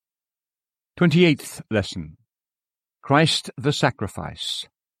28th Lesson. Christ the Sacrifice.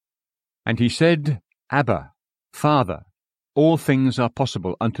 And he said, Abba, Father, all things are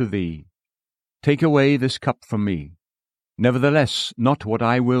possible unto thee. Take away this cup from me. Nevertheless, not what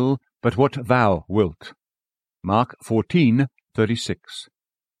I will, but what thou wilt. Mark 14:36.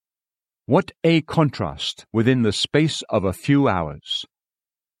 What a contrast within the space of a few hours!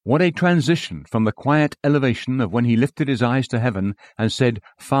 What a transition from the quiet elevation of when he lifted his eyes to heaven and said,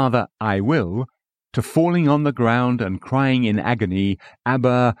 Father, I will, to falling on the ground and crying in agony,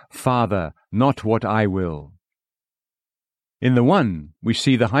 Abba, Father, not what I will. In the one, we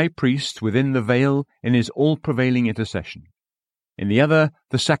see the high priest within the veil in his all-prevailing intercession. In the other,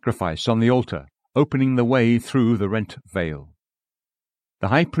 the sacrifice on the altar, opening the way through the rent veil. The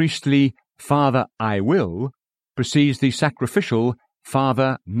high priestly, Father, I will, precedes the sacrificial,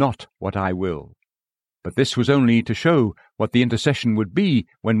 Father, not what I will. But this was only to show what the intercession would be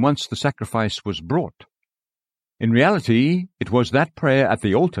when once the sacrifice was brought. In reality, it was that prayer at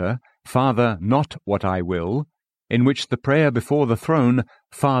the altar, Father, not what I will, in which the prayer before the throne,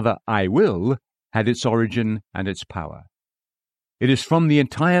 Father, I will, had its origin and its power. It is from the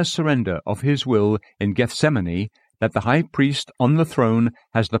entire surrender of his will in Gethsemane that the high priest on the throne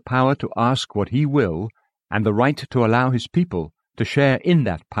has the power to ask what he will and the right to allow his people to share in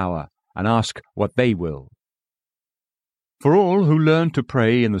that power and ask what they will. For all who learn to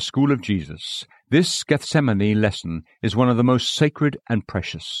pray in the school of Jesus, this Gethsemane lesson is one of the most sacred and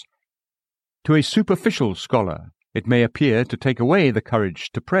precious. To a superficial scholar, it may appear to take away the courage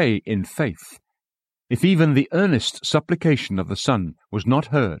to pray in faith. If even the earnest supplication of the Son was not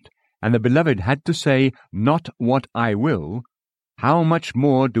heard, and the Beloved had to say, Not what I will, how much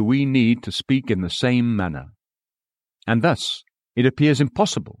more do we need to speak in the same manner? And thus, it appears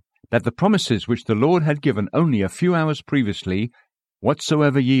impossible that the promises which the Lord had given only a few hours previously,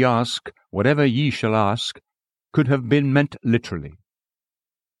 whatsoever ye ask, whatever ye shall ask, could have been meant literally.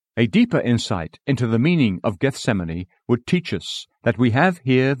 A deeper insight into the meaning of Gethsemane would teach us that we have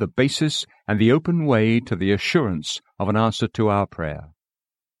here the basis and the open way to the assurance of an answer to our prayer.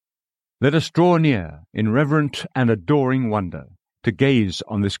 Let us draw near in reverent and adoring wonder to gaze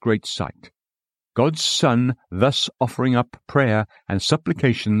on this great sight. God's Son thus offering up prayer and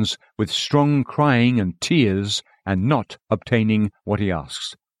supplications with strong crying and tears, and not obtaining what he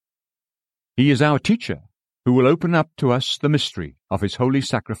asks. He is our teacher, who will open up to us the mystery of his holy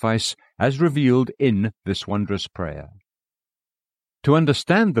sacrifice as revealed in this wondrous prayer. To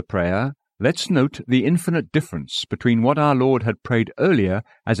understand the prayer, let's note the infinite difference between what our Lord had prayed earlier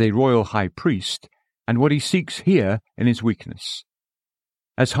as a royal high priest and what he seeks here in his weakness.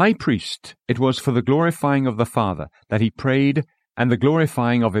 As high priest, it was for the glorifying of the Father that he prayed, and the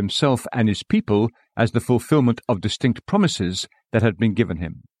glorifying of himself and his people as the fulfillment of distinct promises that had been given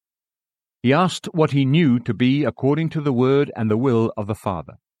him. He asked what he knew to be according to the word and the will of the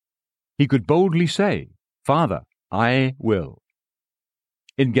Father. He could boldly say, Father, I will.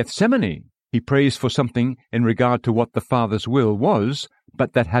 In Gethsemane, he prays for something in regard to what the Father's will was,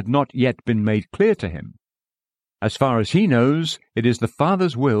 but that had not yet been made clear to him. As far as he knows, it is the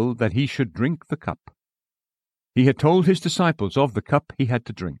Father's will that he should drink the cup. He had told his disciples of the cup he had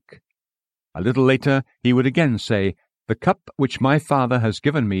to drink. A little later he would again say, The cup which my Father has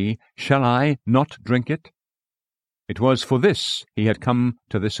given me, shall I not drink it? It was for this he had come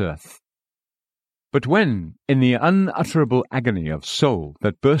to this earth. But when, in the unutterable agony of soul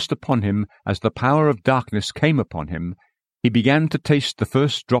that burst upon him as the power of darkness came upon him, he began to taste the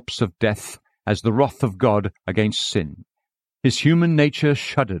first drops of death as the wrath of God against sin. His human nature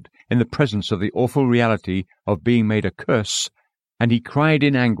shuddered in the presence of the awful reality of being made a curse, and he cried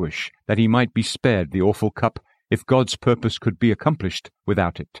in anguish that he might be spared the awful cup if God's purpose could be accomplished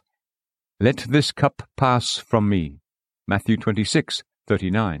without it. Let this cup pass from me. Matthew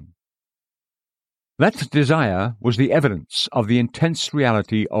 26:39. That desire was the evidence of the intense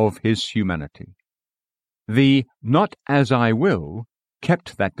reality of his humanity. The not as I will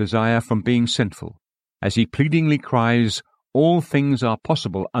kept that desire from being sinful, as he pleadingly cries, All things are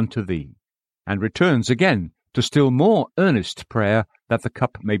possible unto thee, and returns again to still more earnest prayer that the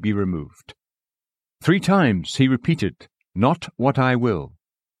cup may be removed. 3 times he repeated, Not what I will,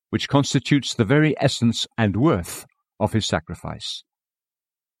 which constitutes the very essence and worth of his sacrifice.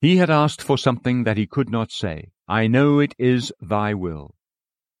 He had asked for something that he could not say, I know it is thy will.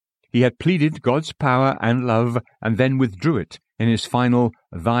 He had pleaded God's power and love, and then withdrew it in his final,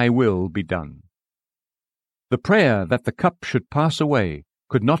 Thy will be done. The prayer that the cup should pass away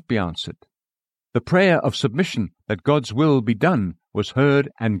could not be answered. The prayer of submission that God's will be done was heard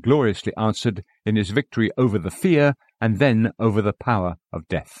and gloriously answered in his victory over the fear and then over the power of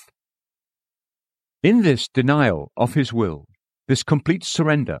death. In this denial of his will, this complete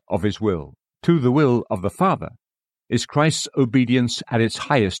surrender of his will to the will of the Father, is Christ's obedience at its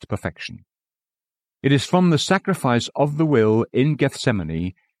highest perfection. It is from the sacrifice of the will in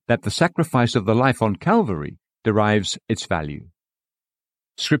Gethsemane that the sacrifice of the life on Calvary derives its value.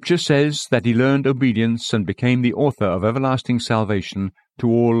 Scripture says that he learned obedience and became the author of everlasting salvation to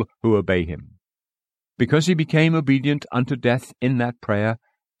all who obey him. Because he became obedient unto death in that prayer,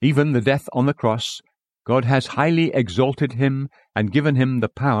 even the death on the cross, God has highly exalted him and given him the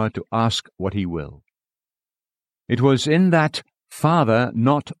power to ask what he will. It was in that "Father,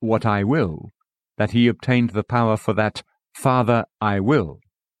 not what I will" that he obtained the power for that "Father, I will."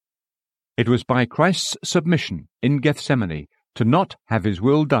 It was by Christ's submission in Gethsemane to not have his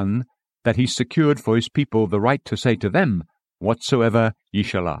will done that he secured for his people the right to say to them, "Whatsoever ye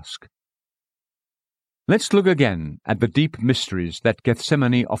shall ask." Let's look again at the deep mysteries that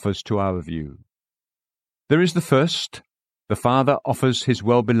Gethsemane offers to our view. There is the first: the Father offers his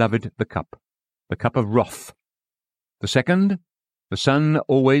well-beloved the cup of wrath. The second: the Son,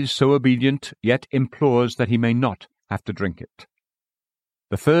 always so obedient, yet implores that he may not have to drink it.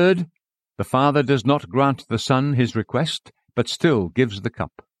 The third: the Father does not grant the Son his request, but still gives the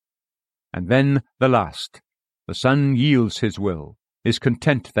cup. And then the last: the Son yields his will, is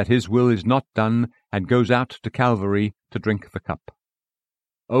content that his will is not done, and goes out to Calvary to drink the cup.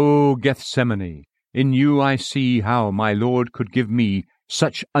 O Gethsemane, in you I see how my Lord could give me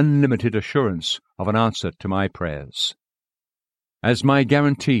such unlimited assurance of an answer to my prayers. As my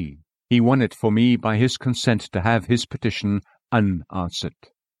guarantee, he won it for me by his consent to have his petition unanswered.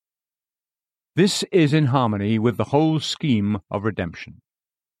 This is in harmony with the whole scheme of redemption.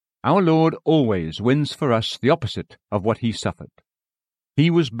 Our Lord always wins for us the opposite of what he suffered. He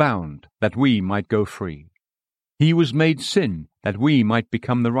was bound that we might go free. He was made sin that we might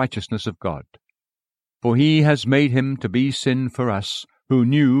become the righteousness of God. For he has made him to be sin for us, who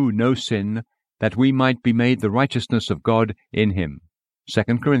knew no sin, that we might be made the righteousness of God in him.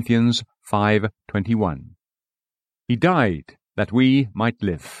 2 Corinthians 5:21. He died that we might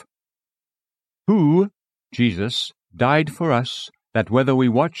live. Who, Jesus, died for us, that whether we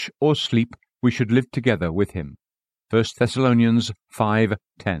watch or sleep, we should live together with him. 1 Thessalonians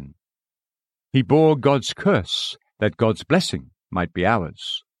 5:10. He bore God's curse, that God's blessing might be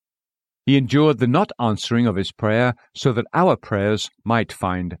ours. He endured the not answering of his prayer, so that our prayers might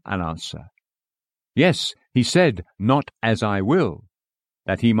find an answer. Yes, he said, "Not as I will,"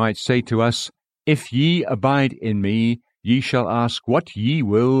 that he might say to us, "If ye abide in me, ye shall ask what ye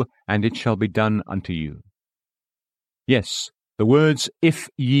will, and it shall be done unto you." Yes, the words "if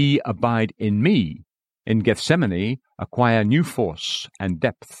ye abide in me" in Gethsemane acquire new force and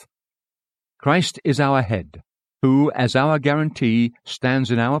depth. Christ is our head, who, as our guarantee,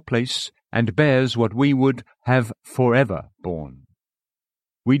 stands in our place and bears what we would have forever borne.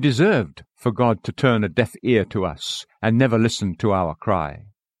 We deserved for God to turn a deaf ear to us and never listen to our cry.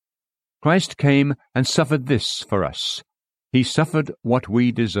 Christ came and suffered this for us. He suffered what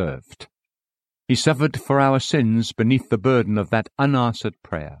we deserved. He suffered for our sins beneath the burden of that unanswered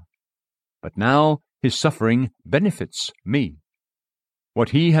prayer. But now his suffering benefits me. What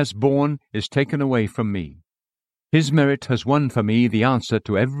he has borne is taken away from me. His merit has won for me the answer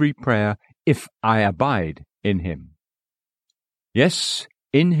to every prayer, if I abide in him. Yes,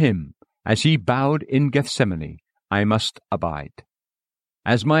 in him, as he bowed in Gethsemane, I must abide.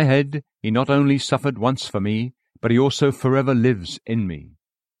 As my head, he not only suffered once for me, but he also forever lives in me.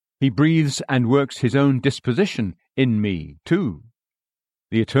 He breathes and works his own disposition in me, too.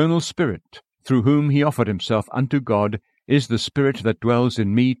 The eternal Spirit, through whom he offered himself unto God, is the Spirit that dwells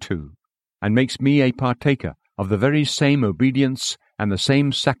in me too, and makes me a partaker of the very same obedience and the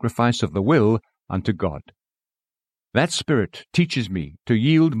same sacrifice of the will unto God. That Spirit teaches me to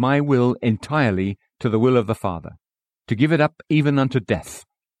yield my will entirely to the will of the Father, to give it up even unto death,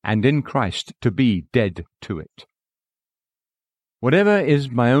 and in Christ to be dead to it. Whatever is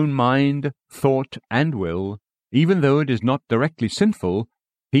my own mind, thought, and will, even though it is not directly sinful,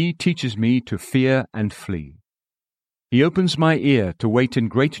 he teaches me to fear and flee. He opens my ear to wait in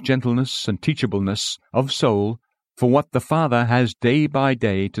great gentleness and teachableness of soul for what the Father has day by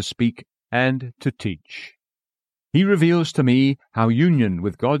day to speak and to teach. He reveals to me how union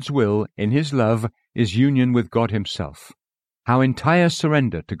with God's will in his love is union with God himself, how entire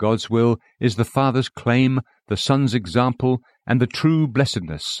surrender to God's will is the Father's claim, the Son's example, and the true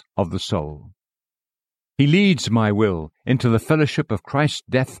blessedness of the soul. He leads my will into the fellowship of Christ's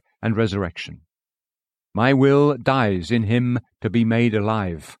death and resurrection. My will dies in him to be made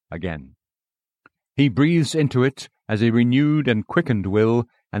alive again. He breathes into it as a renewed and quickened will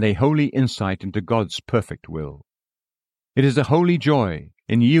and a holy insight into God's perfect will. It is a holy joy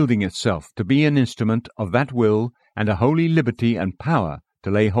in yielding itself to be an instrument of that will, and a holy liberty and power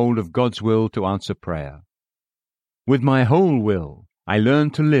to lay hold of God's will to answer prayer. With my whole will, I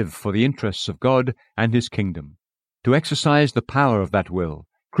learn to live for the interests of God and His kingdom, to exercise the power of that will,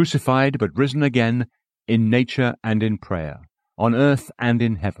 crucified but risen again, in nature and in prayer, on earth and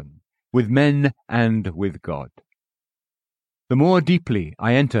in heaven, with men and with God. The more deeply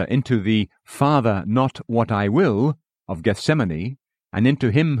I enter into the "Father, not what I will" of Gethsemane, and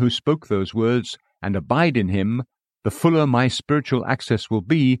into Him who spoke those words, and abide in Him, the fuller my spiritual access will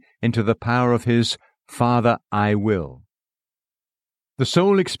be into the power of His "Father, I will." The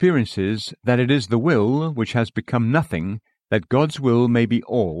soul experiences that it is the will which has become nothing, that God's will may be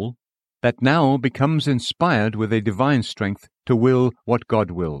all, that now becomes inspired with a divine strength to will what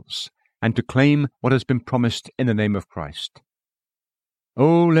God wills, and to claim what has been promised in the name of Christ.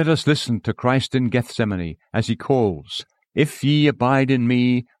 Oh, let us listen to Christ in Gethsemane as He calls, "If ye abide in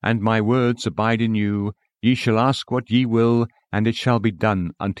me, and my words abide in you, ye shall ask what ye will, and it shall be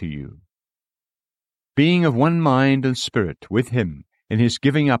done unto you." Being of one mind and spirit with Him in His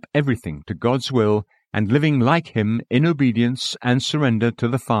giving up everything to God's will, and living like Him in obedience and surrender to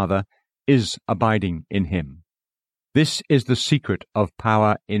the Father, is abiding in Him. This is the secret of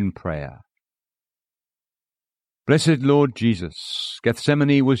power in prayer. Blessed Lord Jesus,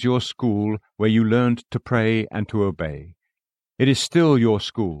 Gethsemane was your school where you learned to pray and to obey. It is still your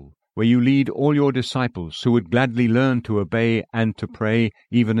school, where you lead all your disciples who would gladly learn to obey and to pray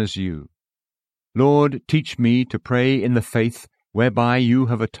even as you. Lord, teach me to pray in the faith whereby you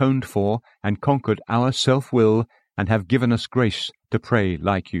have atoned for and conquered our self-will and have given us grace to pray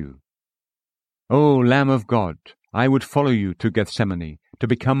like you. O Lamb of God, I would follow you to Gethsemane, to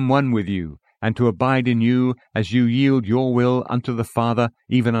become one with you, and to abide in you as you yield your will unto the Father,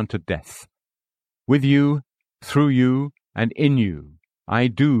 even unto death. With you, through you, and in you, I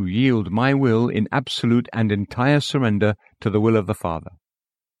do yield my will in absolute and entire surrender to the will of the Father.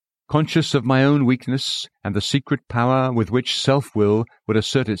 Conscious of my own weakness and the secret power with which self-will would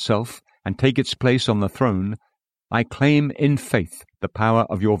assert itself and take its place on the throne, I claim in faith the power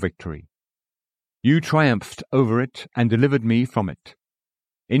of your victory. You triumphed over it and delivered me from it.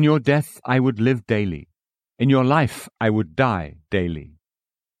 In your death I would live daily. In your life I would die daily.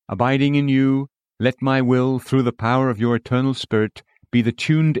 Abiding in you, let my will, through the power of your eternal Spirit, be the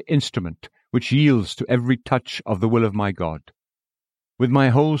tuned instrument which yields to every touch of the will of my God. With my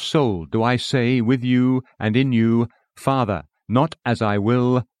whole soul do I say, with you and in you, Father, not as I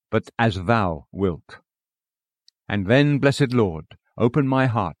will, but as thou wilt. And then, blessed Lord, open my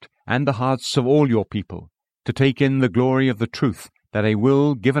heart and the hearts of all your people to take in the glory of the truth that a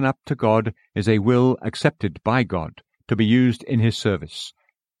will given up to God is a will accepted by God to be used in His service,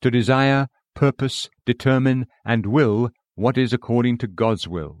 to desire, purpose, determine, and will what is according to God's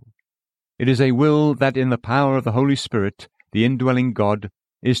will. It is a will that in the power of the Holy Spirit, the indwelling God,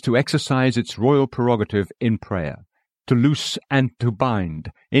 is to exercise its royal prerogative in prayer, to loose and to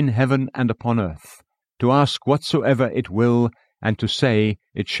bind in heaven and upon earth, to ask whatsoever it will, and to say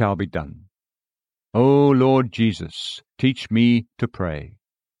it shall be done. O Lord Jesus, teach me to pray.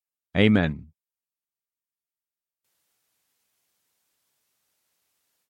 Amen.